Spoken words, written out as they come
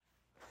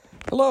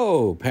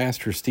Hello,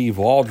 Pastor Steve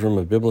Waldron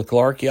of Biblical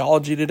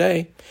Archaeology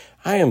Today.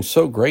 I am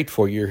so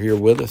grateful you're here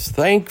with us.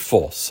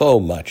 Thankful so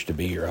much to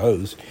be your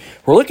host.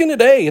 We're looking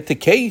today at the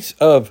case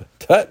of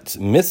Tut's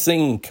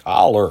missing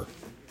collar.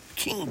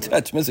 King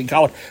Tut's missing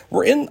collar.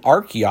 We're in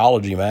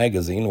Archaeology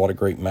Magazine. What a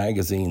great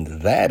magazine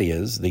that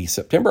is. The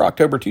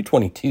September-October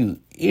 222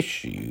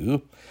 issue.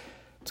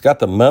 It's got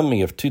the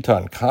mummy of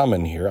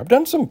Tutankhamun here. I've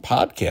done some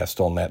podcasts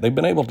on that. They've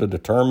been able to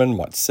determine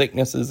what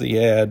sicknesses he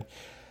had,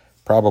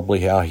 probably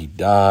how he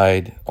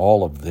died,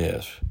 all of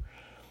this.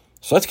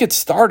 So let's get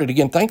started.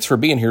 Again, thanks for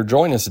being here.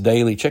 Join us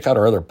daily. Check out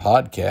our other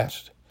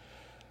podcast.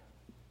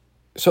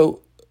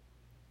 So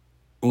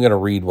I'm going to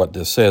read what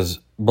this says.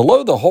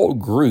 Below the whole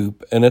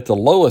group and at the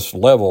lowest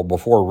level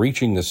before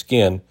reaching the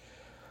skin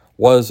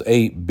was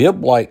a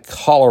bib-like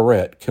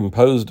collarette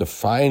composed of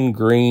fine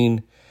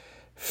green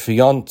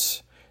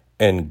faience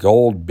and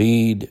gold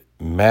bead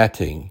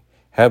matting,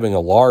 having a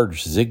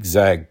large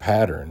zigzag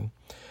pattern.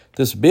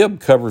 This bib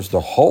covers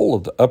the whole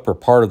of the upper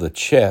part of the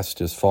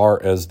chest as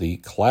far as the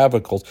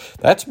clavicles.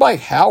 That's by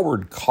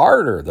Howard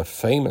Carter, the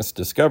famous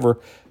discoverer,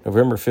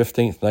 November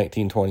 15th,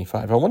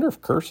 1925. I wonder if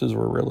curses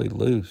were really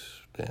loose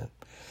then.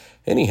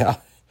 Anyhow,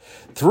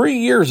 3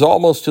 years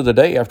almost to the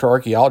day after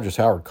archaeologist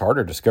Howard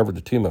Carter discovered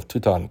the tomb of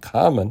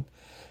Tutankhamun,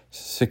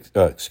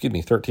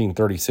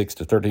 1336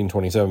 to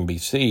 1327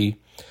 BC,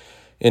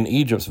 in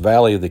Egypt's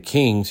Valley of the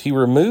Kings, he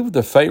removed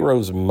the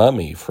pharaoh's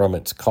mummy from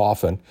its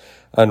coffin,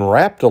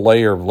 unwrapped a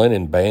layer of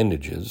linen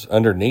bandages.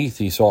 Underneath,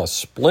 he saw a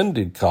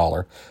splendid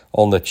collar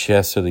on the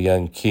chest of the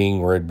young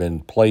king where it had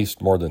been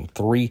placed more than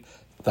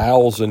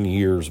 3,000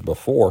 years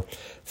before.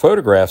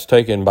 Photographs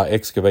taken by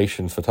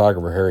excavation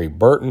photographer Harry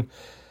Burton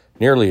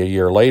nearly a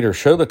year later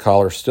show the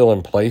collar still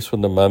in place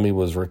when the mummy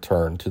was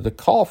returned to the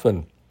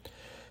coffin.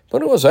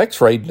 When it was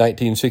x-rayed in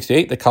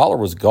 1968, the collar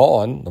was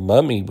gone. The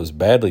mummy was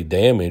badly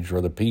damaged where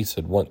the piece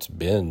had once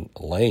been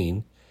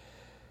laying.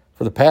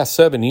 For the past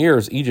 7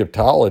 years,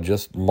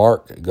 Egyptologist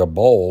Mark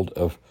Gabold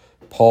of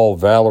Paul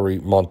Valéry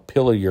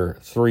Montpellier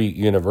III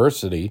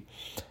University,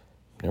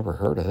 never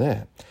heard of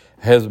that,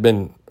 has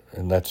been,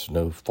 and that's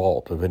no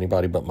fault of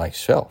anybody but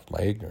myself,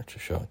 my ignorance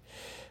is showing,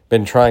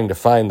 been trying to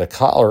find the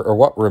collar or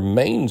what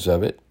remains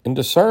of it and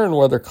discern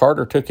whether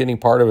Carter took any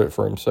part of it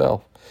for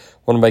himself.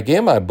 When I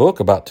began my book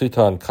about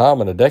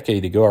Tutankhamun a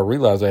decade ago, I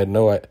realized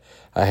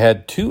I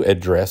had to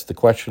address the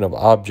question of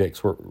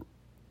objects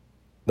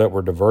that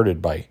were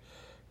diverted by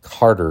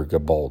Carter,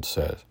 Gabold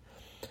says.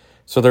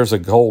 So there's a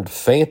gold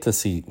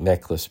fantasy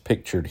necklace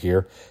pictured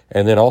here,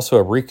 and then also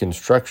a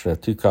reconstruction of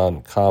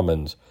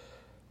Tutankhamun's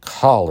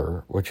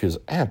collar, which is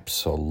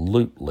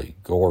absolutely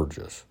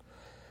gorgeous.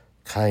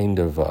 Kind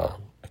of a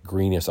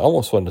greenish, I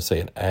almost wanted to say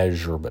an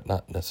azure, but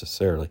not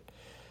necessarily.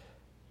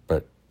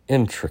 But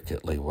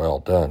intricately well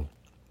done.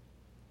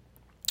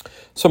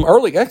 Some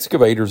early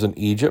excavators in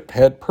Egypt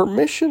had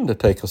permission to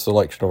take a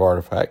selection of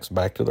artifacts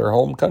back to their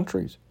home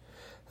countries,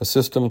 a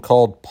system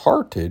called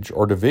partage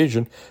or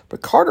division,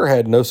 but Carter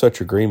had no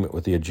such agreement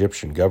with the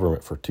Egyptian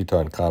government for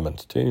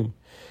Tutankhamun's tomb.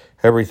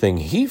 Everything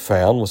he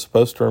found was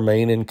supposed to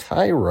remain in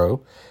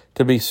Cairo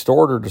to be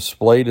stored or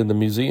displayed in the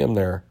museum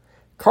there.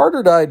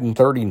 Carter died in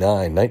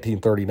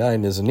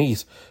 1939. His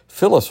niece,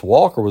 Phyllis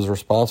Walker, was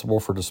responsible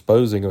for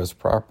disposing of his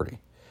property.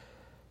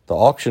 The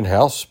auction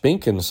house,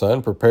 Spink &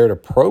 Son, prepared a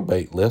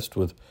probate list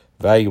with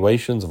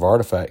valuations of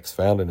artifacts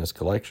found in his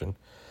collection,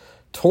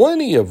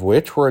 20 of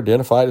which were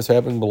identified as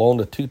having belonged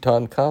to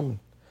Tutankhamun.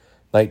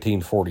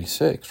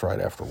 1946, right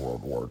after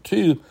World War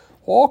II,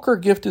 Walker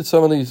gifted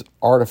some of these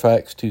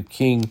artifacts to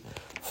King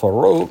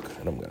Farouk,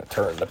 and I'm going to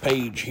turn the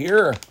page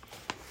here.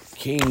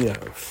 King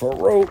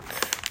Farouk,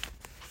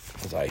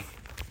 as I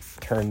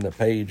turn the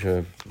page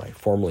of my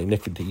formerly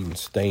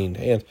nicotine-stained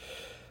hands,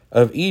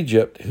 of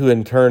Egypt, who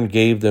in turn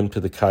gave them to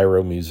the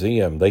Cairo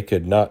Museum. They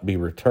could not be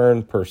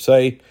returned per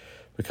se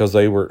because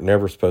they were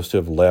never supposed to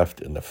have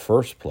left in the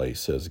first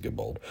place, says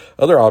Gabold.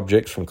 Other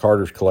objects from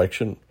Carter's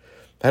collection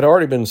had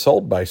already been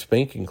sold by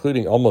Spink,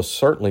 including almost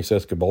certainly,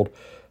 says Gabold,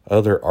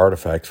 other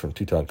artifacts from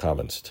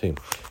Tutankhamun's tomb.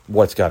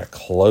 What's got a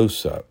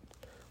close-up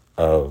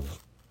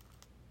of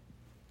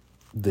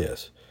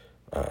this?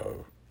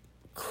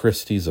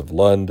 Christie's of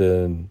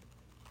London,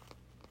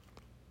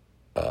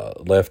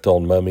 left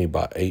on mummy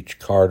by H.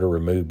 Carter,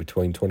 removed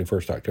between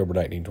 21st October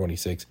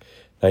 1926,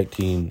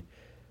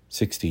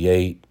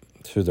 1968.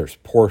 So there's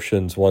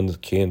portions, one's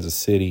Kansas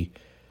City,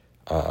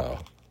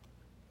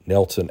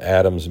 Nelson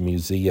Adams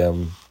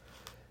Museum,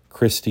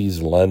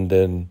 Christie's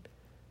London,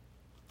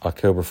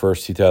 October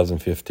 1st,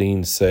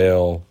 2015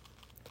 sale.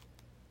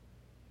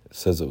 It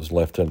says it was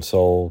left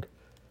unsold.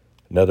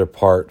 Another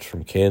parts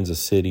from Kansas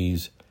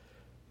City's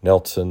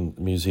Nelson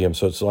Museum.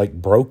 So it's like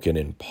broken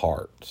in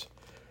parts.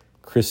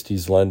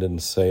 Christie's London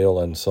sale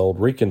unsold.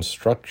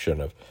 Reconstruction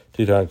of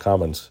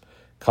Tutankhamun's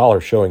collar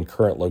showing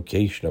current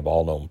location of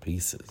all known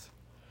pieces.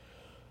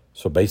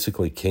 So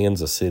basically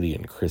Kansas City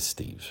and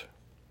Christie's.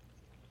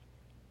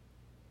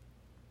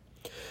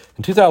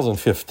 In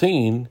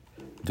 2015,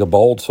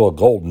 Gabold saw a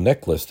gold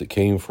necklace that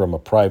came from a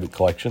private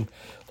collection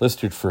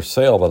listed for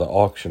sale by the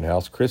auction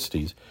house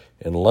Christie's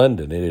in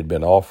London. It had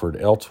been offered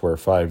elsewhere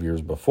 5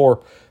 years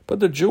before, but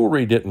the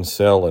jewelry didn't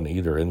sell in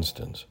either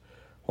instance.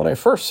 When I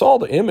first saw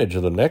the image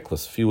of the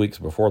necklace a few weeks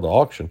before the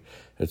auction,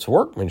 its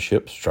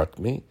workmanship struck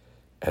me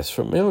as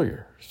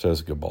familiar,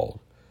 says Gabald.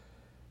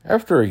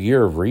 After a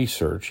year of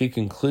research, he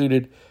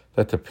concluded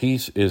that the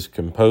piece is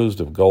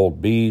composed of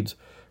gold beads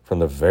from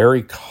the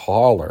very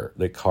collar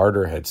that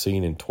Carter had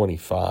seen in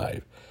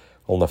 25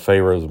 on the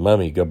Pharaoh's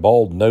mummy.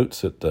 Gabald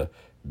notes that the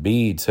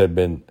beads had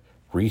been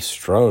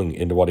restrung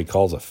into what he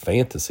calls a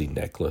fantasy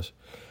necklace,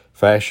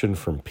 fashioned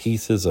from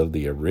pieces of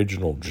the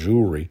original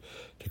jewelry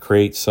to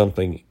create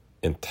something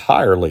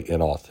entirely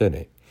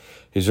inauthentic.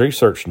 His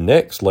research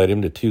next led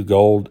him to two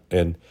gold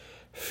and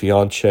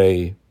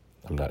fiancé,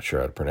 I'm not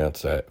sure how to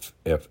pronounce that,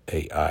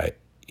 Faince.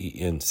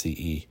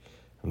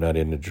 I'm not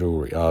into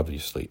jewelry,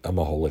 obviously. I'm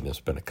a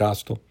Holiness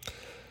Pentecostal.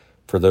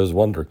 For those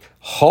wondering,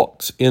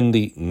 hawks in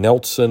the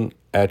Nelson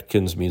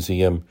Atkins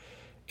Museum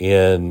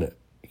in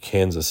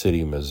Kansas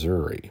City,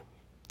 Missouri.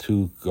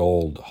 Two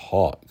gold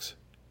hawks.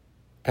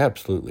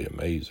 Absolutely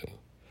amazing.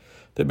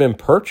 They'd been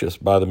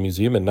purchased by the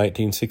museum in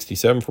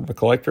 1967 from a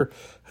collector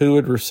who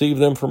had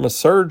received them from a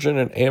surgeon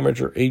and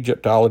amateur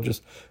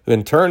Egyptologist who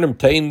in turn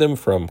obtained them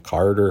from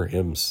Carter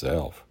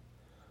himself.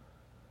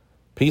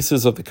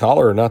 Pieces of the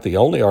collar are not the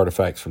only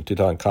artifacts from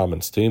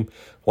Tutankhamun's tomb,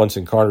 once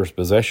in Carter's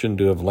possession,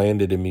 to have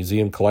landed in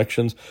museum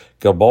collections.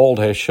 Gabald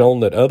has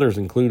shown that others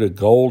include a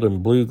gold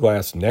and blue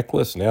glass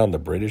necklace, now in the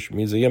British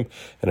Museum,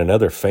 and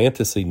another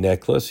fantasy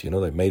necklace,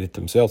 they made it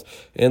themselves,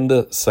 in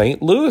the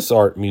St. Louis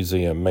Art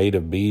Museum, made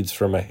of beads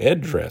from a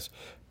headdress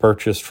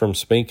purchased from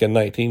Spink in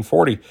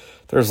 1940.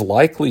 There's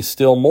likely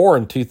still more.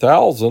 In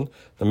 2000,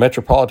 the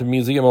Metropolitan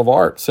Museum of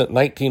Art sent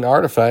 19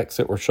 artifacts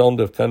that were shown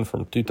to have come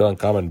from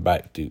Tutankhamun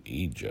back to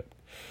Egypt.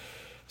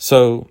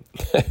 So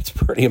it's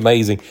pretty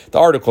amazing. The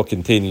article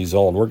continues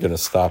on. We're going to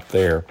stop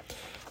there.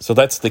 So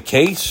that's the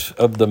case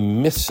of the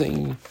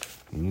missing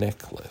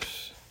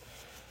necklace.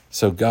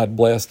 So God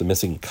bless the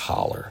missing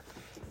collar.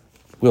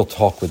 We'll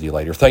talk with you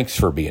later. Thanks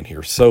for being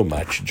here so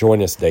much.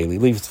 Join us daily.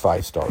 Leave us a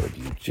 5-star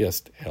review.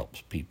 Just helps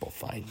people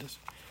find us.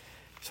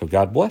 So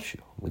God bless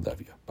you. We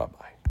love you. Bye-bye.